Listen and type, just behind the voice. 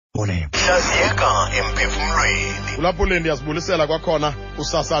ulaphule. Hlaziyeka Emphefumlweni. Ulaphule ndiyazibulisela kwakhona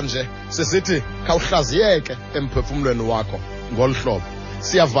kusasa nje sisithi khawuhlaziyeke emphefumlweni wakho ngolu hlobo.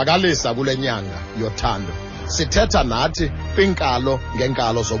 Siyavakalisa kule nyanga yothando. Sithetha nathi kwinkalo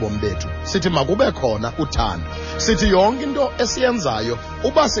ngenkalo zobomi bethu. Sithi makube khona uthando. Sithi yonke into esiyenzayo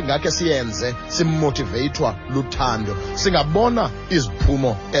uba singake siyenze simmotivatwa luthando. Singabona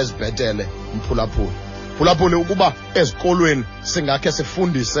iziphumo ezibhetele mphulaphula. Mphulaphula ukuba ezikolweni singake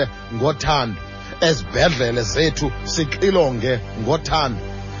sifundise ngothando. Ezibhedlele zethu sixilonge ngothando.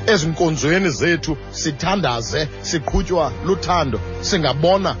 Ezinkonzweni zethu sithandaze siqhutywa luthando.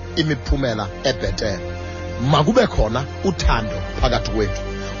 Singabona imiphumela ebhetele. Makube khona uthando phakathi kwethu.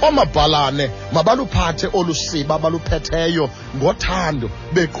 Omabhalane mabaluphathe olusiba baluphetheyo ngothando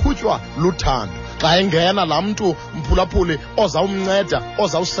beqhutywa luthando. Xa engena laa mntu mphulaphuli ozawumnceda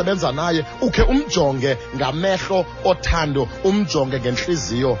ozawusebenza naye ukhe umjonge ngamehlo othando, umjonge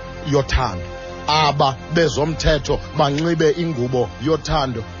ngenhliziyo yothando. Aba bezomthetho banxibe ingubo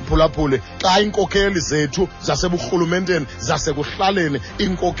yothando mphulaphuli. Xa iinkokheli zethu zaseburhulumenteni zasekuhlaleni,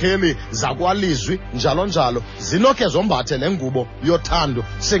 iinkokheli zakwalizwi njalo njalo zinoke zombathe le ngubo yothando,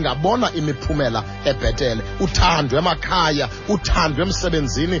 singabona imiphumela ebhetele. Uthando emakhaya, uthando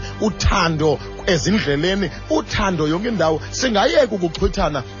emsebenzini, uthando ezindleleni, uthando yonke indawo. Singayeka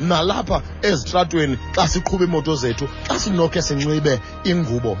ukuchithana nalapha ezitratweni xa siqhuba imoto zethu, xa sinoke sinxibe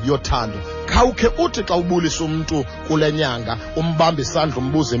ingubo yothando. Khawukhe uthi xa ubulisa umuntu kule nyanga umbamba isandla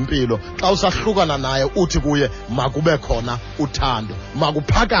umbuza impilo, xa usahlukana naye uthi kuye makube khona uthando,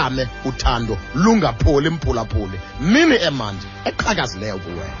 makuphakame uthando, lungapholi mphulaphuli. Mini emandi eqhakazileyo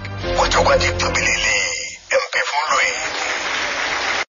kuweka. Uthi kwathi igqibelele